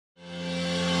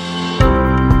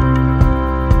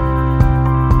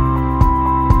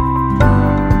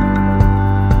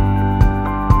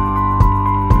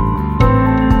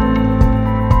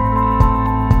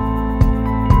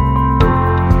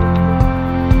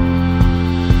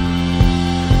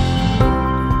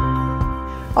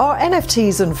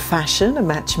NFTs and fashion, a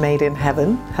match made in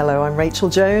heaven. Hello, I'm Rachel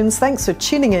Jones. Thanks for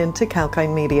tuning in to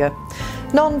Kalkinemedia.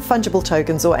 Non-fungible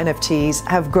tokens, or NFTs,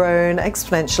 have grown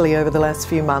exponentially over the last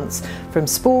few months. From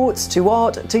sports to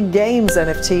art to games,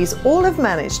 NFTs all have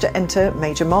managed to enter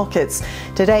major markets.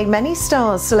 Today, many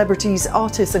stars, celebrities,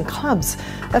 artists and clubs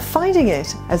are finding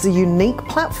it as a unique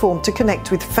platform to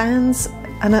connect with fans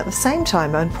and at the same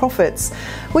time earn profits.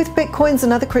 With bitcoins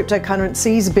and other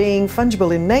cryptocurrencies being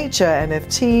fungible in nature,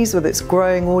 NFTs, with its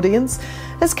growing audience,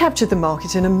 has captured the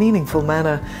market in a meaningful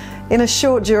manner. In a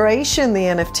short duration, the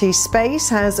NFT space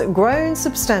has grown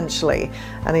substantially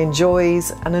and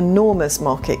enjoys an enormous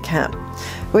market cap.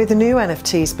 With new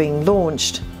NFTs being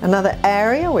launched, another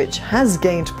area which has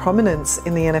gained prominence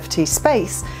in the NFT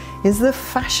space is the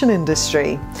fashion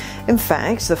industry. In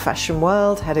fact, the fashion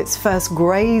world had its first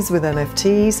graze with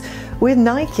NFTs with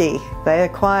Nike. They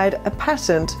acquired a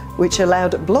patent which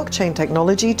allowed blockchain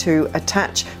technology to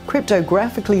attach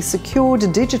cryptographically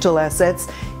secured digital assets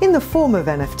in the form of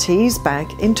NFTs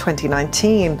back in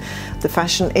 2019. The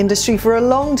fashion industry for a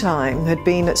long time had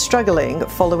been struggling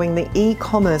following the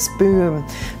e-commerce boom.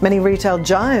 Many retail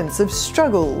giants have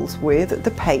struggled with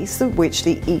the pace at which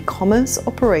the e-commerce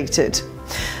operated.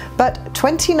 But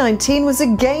 2019 was a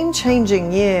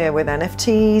game-changing year, with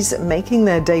NFTs making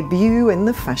their debut in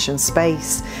the fashion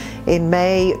space. In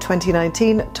May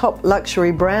 2019, top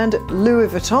luxury brand Louis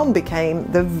Vuitton became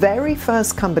the very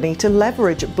first company to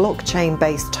leverage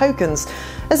blockchain-based tokens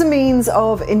as a means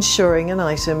of ensuring an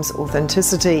item's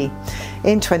authenticity.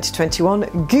 In 2021,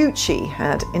 Gucci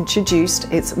had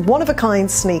introduced its one-of-a-kind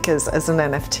sneakers as an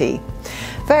NFT.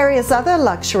 Various other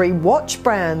luxury watch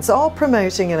brands are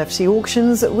promoting NFT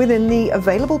auctions within the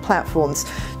available platforms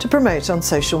to promote on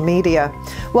social media.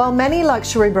 While many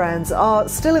luxury brands are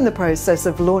still in the process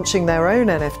of launching their own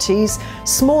NFTs,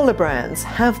 smaller brands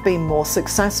have been more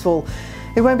successful.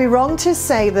 It won't be wrong to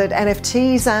say that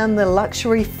NFTs and the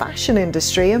luxury fashion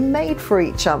industry are made for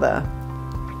each other.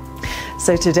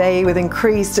 So today, with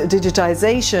increased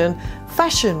digitization,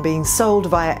 fashion being sold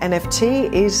via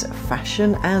NFT is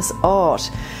fashion as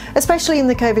art. Especially in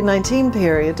the COVID-19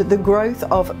 period, the growth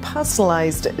of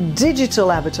personalized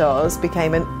digital avatars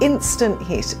became an instant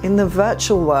hit in the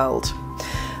virtual world.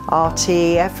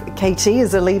 RTFKT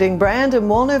is a leading brand and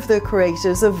one of the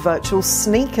creators of virtual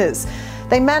sneakers.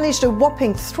 They managed a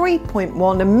whopping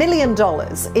 $3.1 million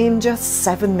in just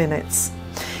 7 minutes.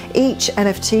 Each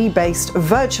NFT-based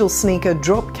virtual sneaker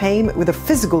drop came with a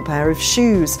physical pair of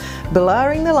shoes,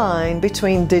 blurring the line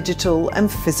between digital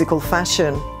and physical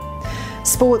fashion.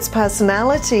 Sports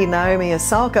personality Naomi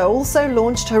Osaka also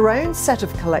launched her own set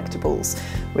of collectibles,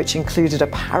 which included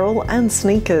apparel and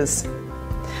sneakers.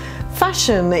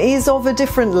 Fashion is of a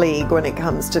different league when it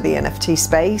comes to the NFT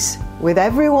space. With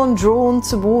everyone drawn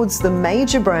towards the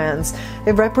major brands,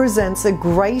 it represents a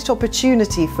great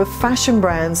opportunity for fashion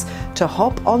brands to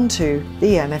hop onto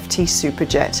the NFT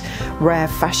superjet. Rare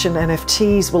fashion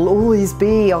NFTs will always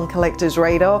be on collectors'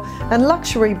 radar, and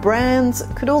luxury brands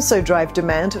could also drive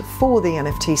demand for the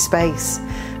NFT space.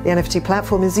 The NFT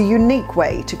platform is a unique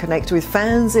way to connect with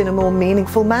fans in a more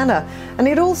meaningful manner, and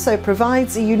it also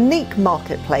provides a unique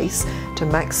marketplace to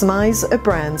maximize a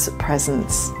brand's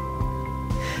presence.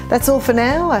 That's all for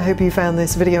now. I hope you found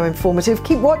this video informative.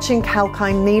 Keep watching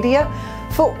Kalkinemedia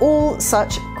for all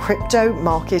such crypto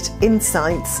market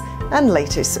insights and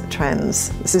latest trends.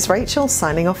 This is Rachel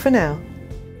signing off for now.